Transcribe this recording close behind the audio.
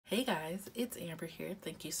Hey guys, it's Amber here.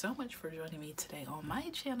 Thank you so much for joining me today on my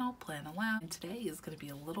channel, Plan Aloud. And today is going to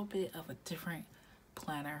be a little bit of a different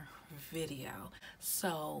planner video.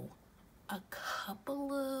 So, a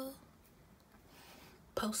couple of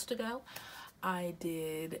posts ago, I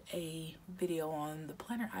did a video on the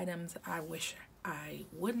planner items I wish I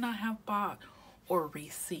would not have bought or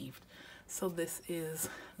received. So this is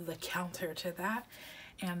the counter to that.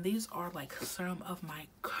 And these are like some of my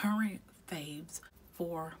current faves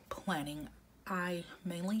for planning. I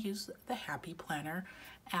mainly use the Happy Planner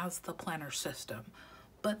as the planner system,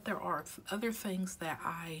 but there are other things that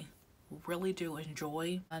I really do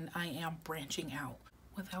enjoy and I am branching out.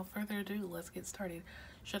 Without further ado, let's get started.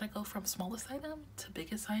 Should I go from smallest item to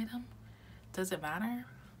biggest item? Does it matter?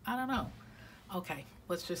 I don't know. Okay,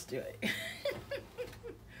 let's just do it.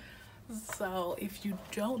 So if you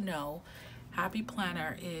don't know, Happy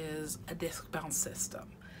Planner is a disc bound system.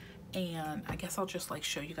 And I guess I'll just like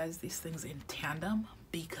show you guys these things in tandem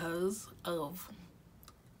because of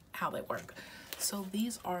how they work. So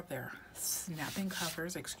these are their snapping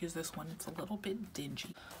covers. Excuse this one, it's a little bit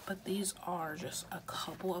dingy, but these are just a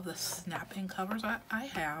couple of the snapping covers I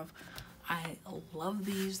have. I love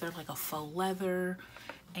these. They're like a faux leather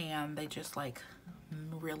and they just like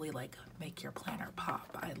really like make your planner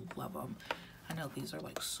pop. I love them. I know these are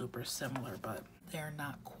like super similar, but they're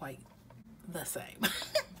not quite the same.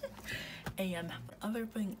 And the other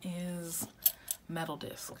thing is metal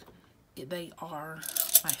disc. They are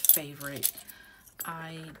my favorite.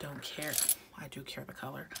 I don't care. I do care the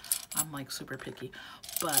color. I'm like super picky,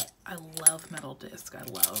 but I love metal disc. I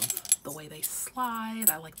love the way they slide.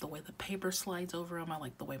 I like the way the paper slides over them. I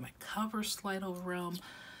like the way my covers slide over them.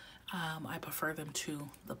 I prefer them to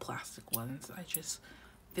the plastic ones. I just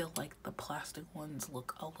feel like the plastic ones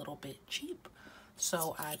look a little bit cheap,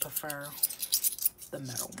 so I prefer the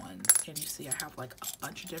metal ones. And you see I have like a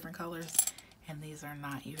bunch of different colors, and these are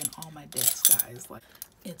not even on my discs, guys. Like,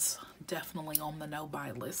 it's definitely on the no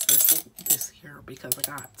buy list this year because I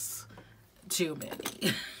got too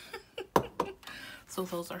many. So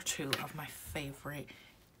those are two of my favorite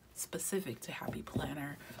specific to Happy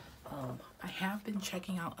Planner. I have been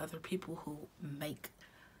checking out other people who make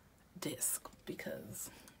disc because,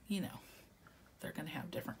 you know, they're gonna have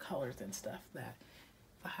different colors and stuff that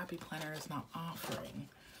the Happy Planner is not offering.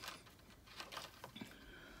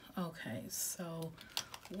 Okay, so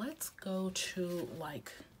let's go to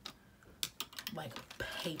like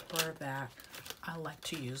paper that I like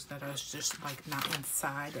to use that is just like not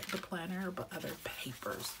inside the planner but other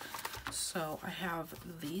papers. So I have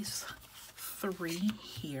these three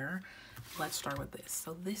here. Let's start with this.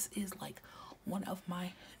 So this is like one of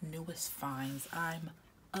my newest finds. I'm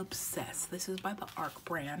obsessed. This is by the ARC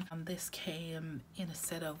brand. This came in a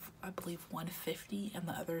set of, I believe, 150, and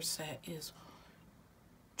the other set is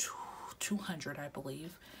 200, I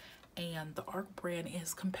believe. And the ARC brand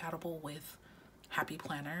is compatible with Happy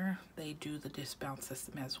Planner. They do the disc bound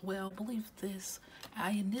system as well. I believe this,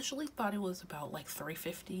 I initially thought it was about like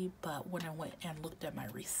 $3.50, but when I went and looked at my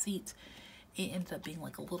receipt, it ended up being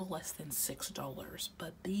like a little less than $6.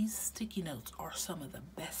 But these sticky notes are some of the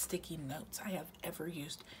best sticky notes I have ever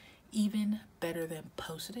used, even better than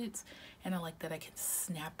Post-its. And I like that I can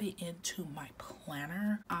snap it into my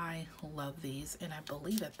planner. I love these, and I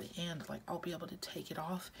believe at the end, like, I'll be able to take it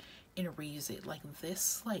off and reuse it. Like,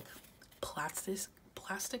 this like plastics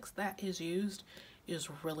that is used is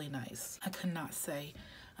really nice. I could not say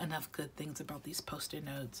enough good things about these Post-it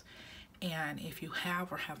notes. And if you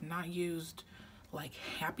have or have not used like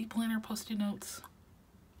Happy Planner Post-it notes,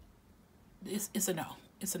 it's a no.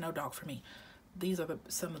 It's a no dog for me. These are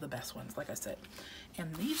some of the best ones, like I said.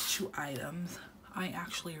 And these two items I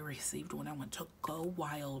actually received when I went to Go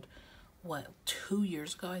Wild, what, 2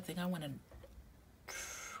 years ago? I think I went in,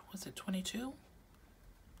 was it 22?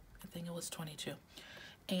 I think it was 22.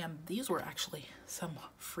 And these were actually some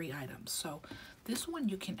free items. So this one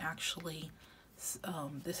you can actually,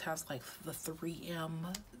 this has like the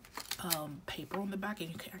 3M paper on the back, and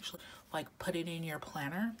you can actually like put it in your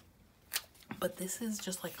planner. But this is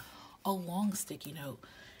just like a long sticky note,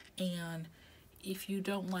 and if you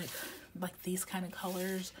don't like these kind of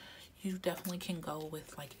colors, you definitely can go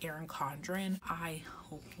with like Erin Condren. I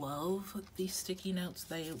love these sticky notes.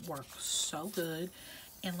 They work so good,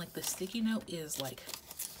 and like the sticky note is like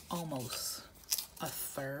almost a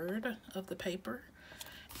third of the paper,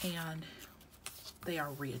 and they are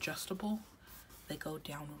readjustable. They go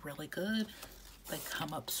down really good. They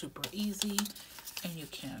come up super easy, and you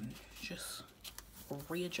can just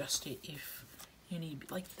readjust it if you need.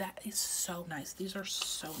 Like, that is so nice. These are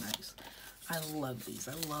so nice. I love these.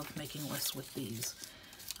 I love making lists with these.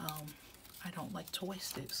 I don't like to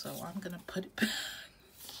waste it, so I'm gonna put it back.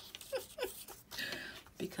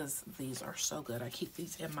 Because these are so good. I keep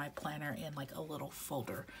these in my planner in like a little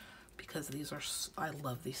folder because these are, I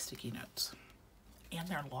love these sticky notes. And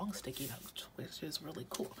they're long sticky notes, which is really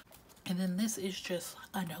cool. And then this is just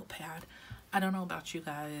a notepad. I don't know about you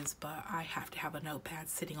guys, but I have to have a notepad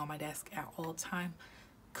sitting on my desk at all time,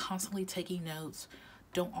 constantly taking notes.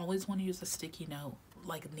 Don't always want to use a sticky note,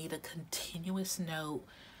 like need a continuous note,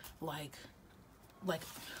 like let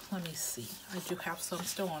me see, I do have some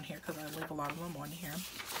still on here because I leave a lot of them on here.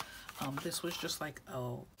 This was just like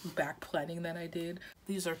a back planning that I did.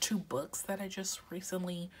 These are 2 books that I just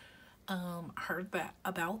recently heard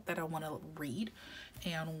about that I want to read,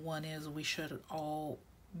 and one is We Should All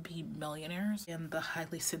Be Millionaires and The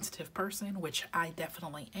Highly Sensitive Person, which I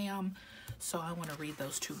definitely am, so I want to read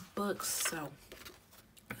those 2 books. So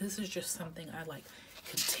this is just something I like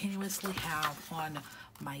continuously have on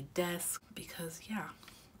my desk because, yeah,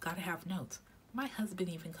 gotta have notes. My husband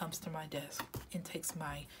even comes to my desk and takes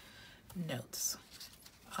my notes.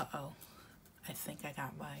 Uh-oh, I think I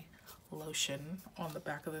got my lotion on the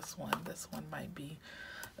back of this one. This one might be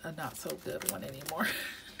a not so good one anymore,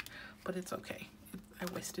 but it's okay. I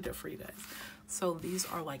wasted it for you guys. So these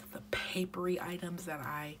are like the papery items that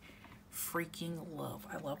I freaking love.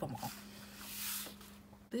 I love them all.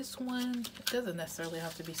 This one doesn't necessarily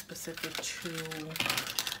have to be specific to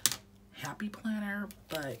Happy Planner,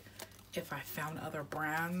 but if I found other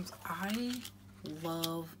brands, I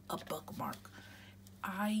love a bookmark.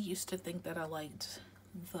 I used to think that I liked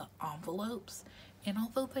the envelopes, and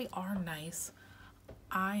although they are nice,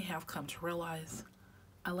 I have come to realize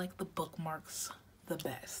I like the bookmarks the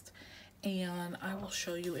best. And I will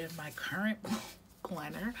show you in my current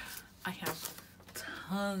planner, I have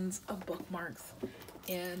tons of bookmarks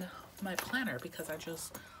in my planner because I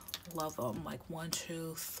just love them. Like 1,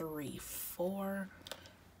 2, 3, 4.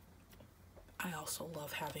 I also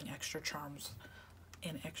love having extra charms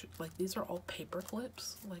and extra, like these are all paper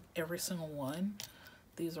clips, like every single one.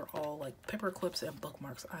 These are all like paper clips and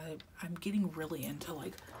bookmarks. I'm getting really into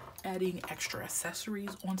like adding extra accessories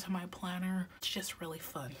onto my planner. It's just really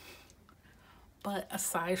fun. But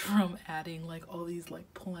aside from adding like all these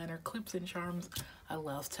like planner clips and charms, I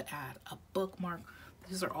love to add a bookmark.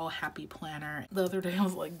 These are all Happy Planner. The other day I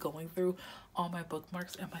was like going through all my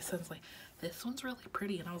bookmarks and my son's like, this one's really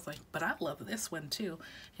pretty. And I was like, but I love this one too.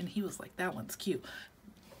 And he was like, that one's cute.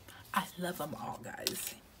 I love them all,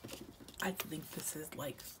 guys. I think this is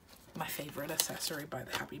like my favorite accessory by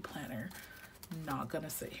the Happy Planner. Not gonna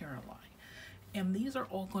sit here and lie. And these are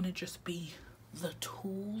all gonna just be the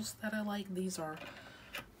tools that I like. These are,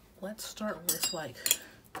 let's start with like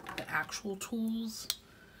the actual tools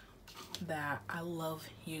that I love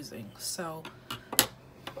using. So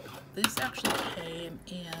this actually came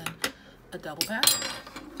in a double pack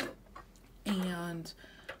and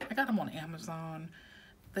I got them on Amazon.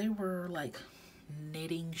 They were like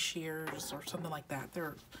knitting shears or something like that.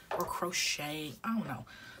 Or crochet, I don't know.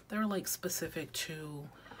 They're like specific to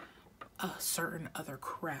a certain other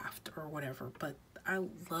craft or whatever, but I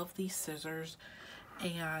love these scissors.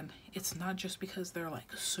 And it's not just because they're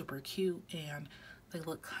like super cute and they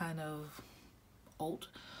look kind of old,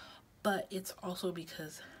 but it's also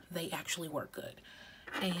because they actually work good.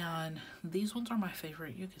 And these ones are my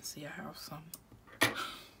favorite. You can see I have some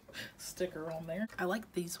sticker on there. I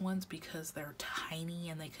like these ones because they're tiny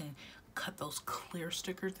and they can cut those clear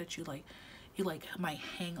stickers that you might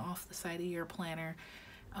hang off the side of your planner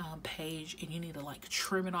page and you need to like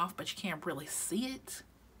trim it off, but you can't really see it.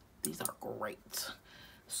 These are great.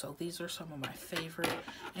 So these are some of my favorite,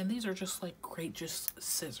 and these are just like great just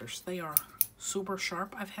scissors. They are super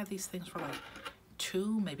sharp. I've had these things for like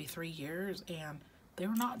 2, maybe 3 years and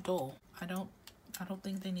they're not dull. I don't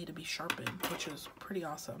think they need to be sharpened, which is pretty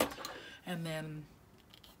awesome. And then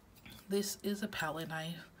this is a palette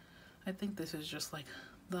knife. I think this is just like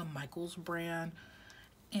the Michaels brand,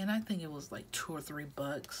 and I think it was like $2 or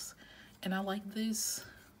 $3. And I like this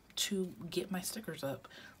to get my stickers up.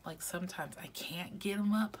 Like sometimes I can't get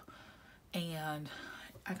them up and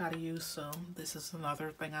I gotta use some. This is another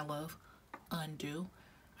thing I love, undo.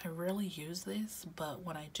 I rarely use this, but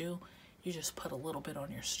when I do, you just put a little bit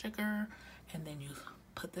on your sticker and then you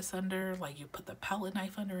put this under, like you put the palette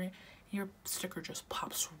knife under it, your sticker just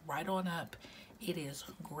pops right on up. It is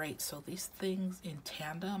great. So these things in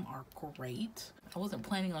tandem are great. I wasn't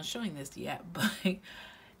planning on showing this yet, but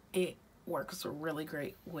it works really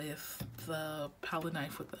great with the palette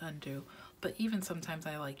knife with the undo. But even sometimes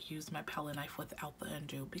I like use my palette knife without the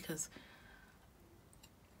undo because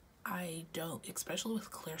I don't, especially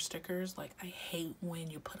with clear stickers, like I hate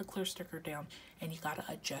when you put a clear sticker down and you gotta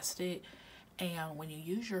adjust it And when you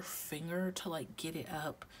use your finger to like get it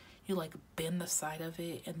up, you like bend the side of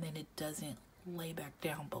it and then it doesn't lay back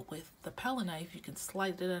down. But with the palette knife, you can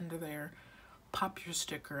slide it under there, pop your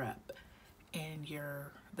sticker up, and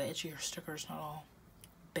the edge of your sticker is not all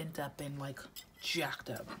bent up and like jacked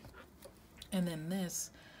up. And then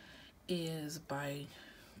this is by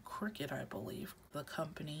Cricut, I believe, the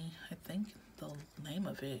company. I think the name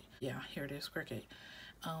of it, yeah, here it is, Cricut.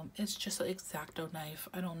 It's just an X-Acto knife.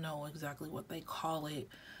 I don't know exactly what they call it,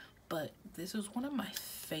 but this is one of my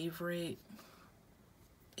favorite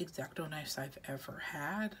X-Acto knives I've ever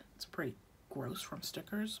had. It's pretty gross from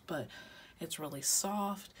stickers, but it's really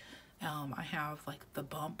soft. I have like the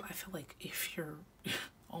bump. I feel like if you're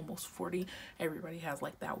almost 40, everybody has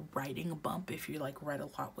like that writing bump if you like write a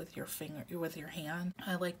lot with your finger, with your hand.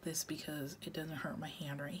 I like this because it doesn't hurt my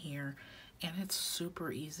hand right here, and it's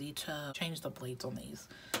super easy to change the blades on these.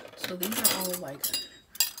 So these are all like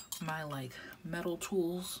my like metal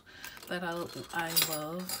tools that I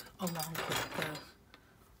love, along with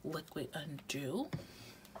the liquid undo.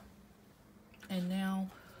 And now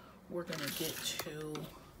we're gonna get to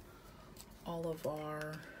all of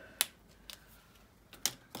our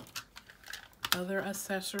other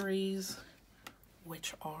accessories,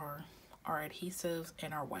 which are our adhesives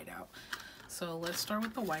and our whiteout. So let's start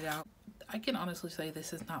with the whiteout. I can honestly say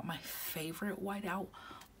this is not my favorite whiteout,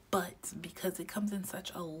 but because it comes in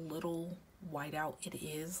such a little whiteout, it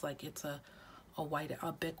is like it's a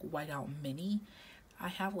big whiteout mini. I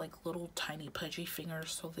have like little tiny pudgy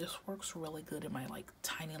fingers, so this works really good in my like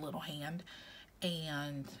tiny little hand.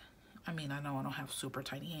 And I mean, I know I don't have super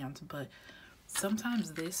tiny hands, but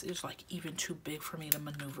sometimes this is like even too big for me to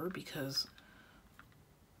maneuver because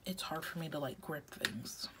it's hard for me to like grip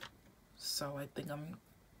things. So I think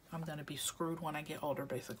I'm gonna be screwed when I get older,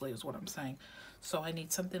 basically is what I'm saying. So I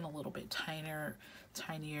need something a little bit tinier,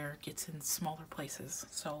 gets in smaller places.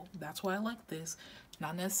 So that's why I like this.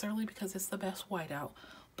 Not necessarily because it's the best whiteout,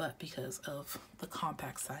 but because of the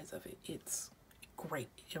compact size of it. It's great.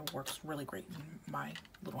 It works really great in my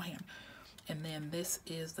little hand. And then this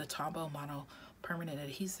is the Tombow Mono Permanent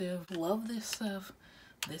Adhesive. Love this stuff.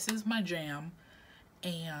 This is my jam,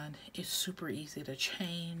 and it's super easy to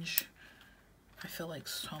change. I feel like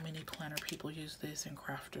so many planner people use this, and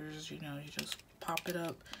crafters, you know, you just pop it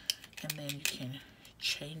up and then you can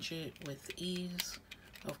change it with ease.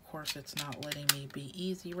 Of course, it's not letting me be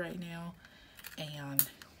easy right now, and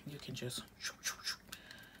you can just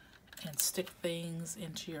and stick things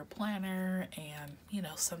into your planner. And you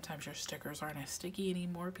know, sometimes your stickers aren't as sticky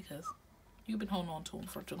anymore because you've been holding on to them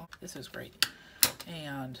for too long. This is great.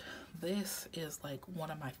 And this is like one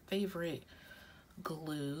of my favorite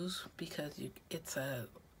glues because it's a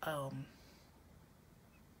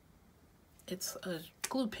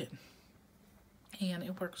glue pen, and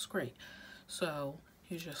it works great. So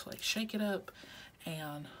you just like shake it up,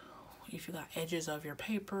 and if you got edges of your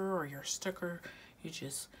paper or your sticker, you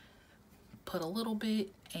just put a little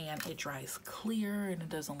bit and it dries clear, and it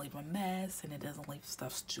doesn't leave a mess, and it doesn't leave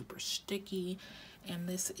stuff super sticky. And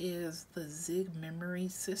this is the Zig Memory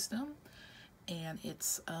System, and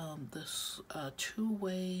it's this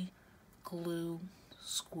two-way glue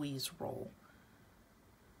squeeze roll.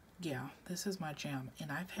 Yeah, this is my jam,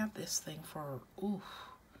 and I've had this thing for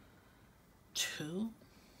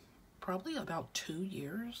probably about 2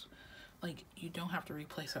 years. Like, you don't have to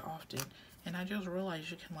replace it often. And I just realized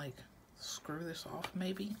you can like screw this off,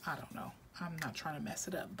 maybe. I don't know. I'm not trying to mess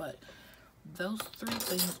it up, but those three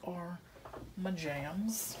things are my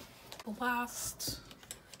jams. The last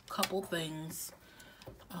couple things,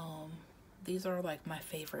 these are like my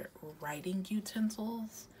favorite writing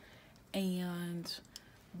utensils, and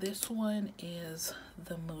this one is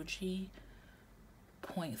the Muji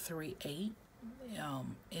 0.38.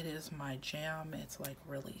 It is my jam. It's like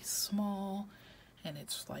really small, and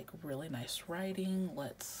it's like really nice writing.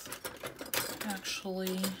 Let's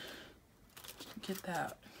actually get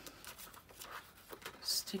that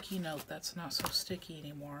sticky note that's not so sticky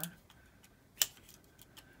anymore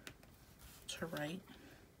to write.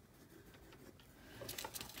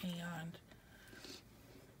 And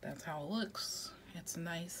that's how it looks. It's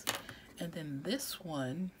nice. And then this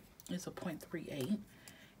one is a 0.38,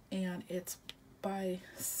 and it's by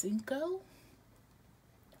Cinco,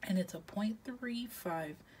 and it's a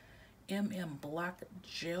 0.35 black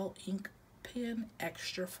gel ink pen,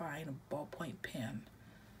 extra fine ballpoint pen.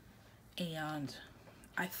 And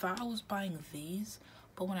I thought I was buying these,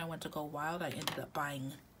 but when I went to go wild, I ended up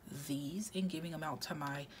buying these and giving them out to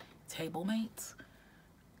my table mates.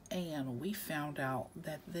 And we found out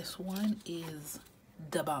that this one is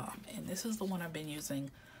the bomb, and this is the one I've been using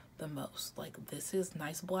the most. Like, this is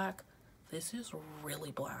nice black. This is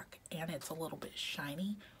really black and it's a little bit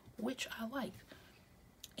shiny, which I like.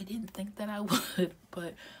 I didn't think that I would,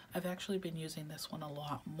 but I've actually been using this one a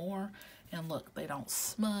lot more. And look, they don't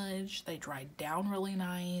smudge, they dry down really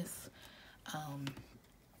nice.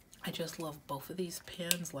 I just love both of these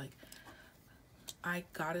pens. Like, I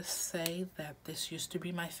gotta say that this used to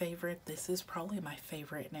be my favorite. This is probably my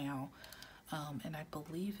favorite now. And I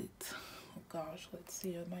believe it, oh gosh, let's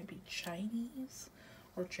see, it might be Chinese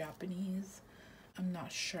or Japanese. I'm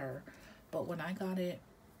not sure. But when I got it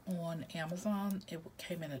on Amazon, it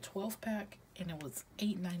came in a 12 pack and it was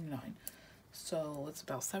 $8.99. So it's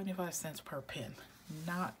about 75 cents per pen.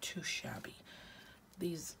 Not too shabby.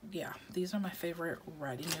 These, yeah, these are my favorite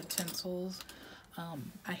writing utensils.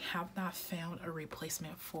 I have not found a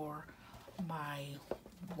replacement for my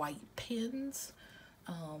white pens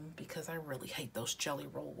because I really hate those jelly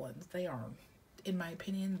roll ones. They are, in my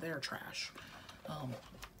opinion, they're trash.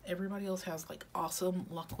 Everybody else has like awesome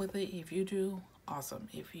luck with it. If you do, awesome.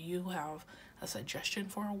 If you have a suggestion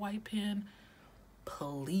for a white pen,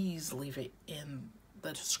 please leave it in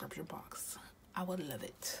the description box. I would love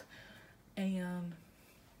it. And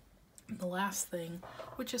the last thing,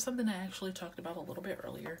 which is something I actually talked about a little bit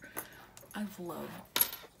earlier, I've loved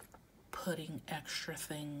putting extra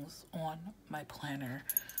things on my planner.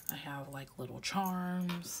 I have like little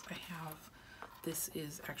charms. I have, this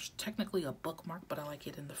is actually technically a bookmark, but I like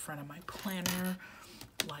it in the front of my planner.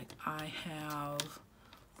 Like, I have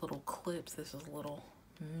little clips. This is a little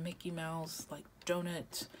Mickey Mouse like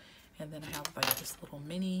donut, and then I have like this little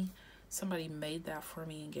mini. Somebody made that for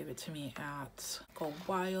me and gave it to me at Go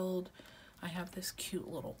Wild. I have this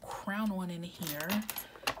cute little crown one in here.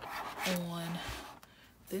 On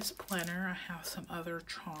this planner, I have some other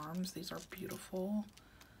charms. These are beautiful.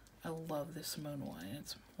 I love this moon one.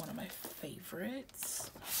 It's one of my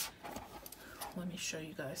favorites. Let me show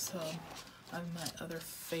you guys some of my other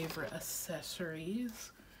favorite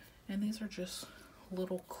accessories. And these are just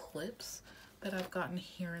little clips that I've gotten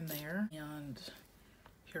here and there. And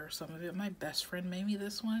here are some of it. My best friend made me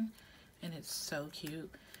this one, and it's so cute.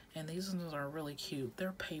 And these ones are really cute.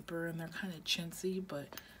 They're paper and they're kind of chintzy, but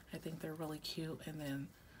I think they're really cute. And then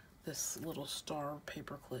this little star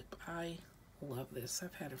paper clip. I love this.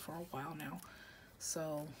 I've had it for a while now.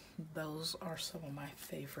 So those are some of my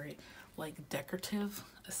favorite like decorative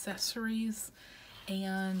accessories.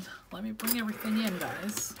 And let me bring everything in,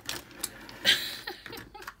 guys.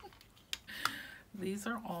 These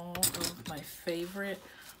are all of my favorite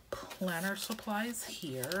planner supplies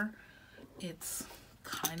here. It's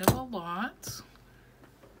kind of a lot.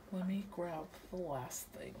 Let me grab the last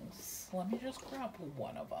things. Let me just grab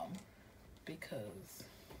one of them because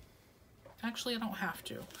actually I don't have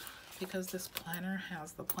to, because this planner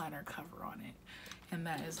has the planner cover on it. And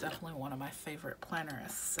that is definitely one of my favorite planner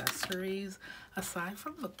accessories. Aside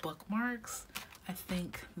from the bookmarks, I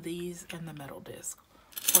think these and the metal disc,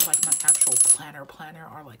 or like my actual planner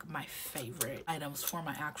are like my favorite items for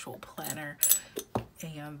my actual planner.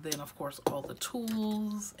 And then of course all the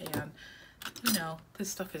tools, and you know, this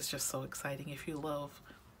stuff is just so exciting if you love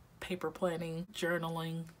paper planning,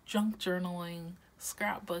 journaling, junk journaling,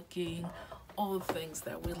 scrapbooking, all the things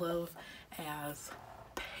that we love as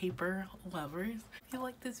paper lovers. If you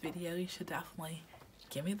like this video, you should definitely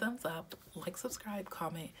give me a thumbs up, like, subscribe,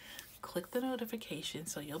 comment, click the notification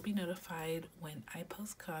so you'll be notified when I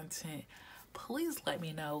post content. Please let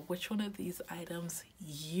me know which one of these items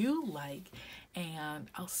you like, and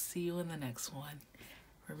I'll see you in the next one.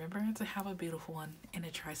 Remember to have a beautiful one and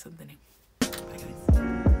to try something new. Bye,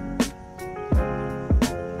 guys.